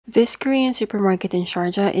This Korean supermarket in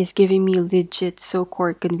Sharjah is giving me legit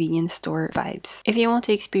so-called convenience store vibes. If you want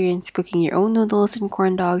to experience cooking your own noodles and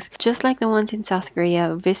corn dogs, just like the ones in South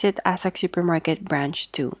Korea, visit Asak Supermarket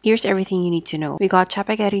Branch 2. Here's everything you need to know. We got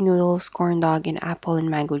chapaghetti noodles, corn dog, and apple and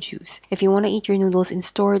mango juice. If you want to eat your noodles in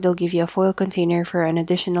store, they'll give you a foil container for an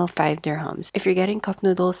additional 5 dirhams. If you're getting cup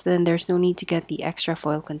noodles, then there's no need to get the extra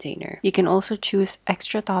foil container. You can also choose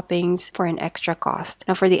extra toppings for an extra cost.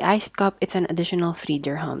 Now for the iced cup, it's an additional 3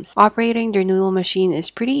 dirhams. Operating their noodle machine is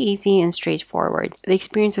pretty easy and straightforward. The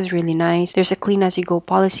experience was really nice. There's a clean as you go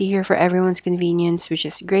policy here for everyone's convenience, which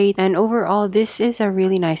is great. And overall, this is a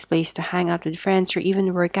really nice place to hang out with friends or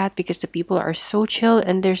even work at because the people are so chill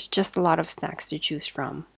and there's just a lot of snacks to choose from.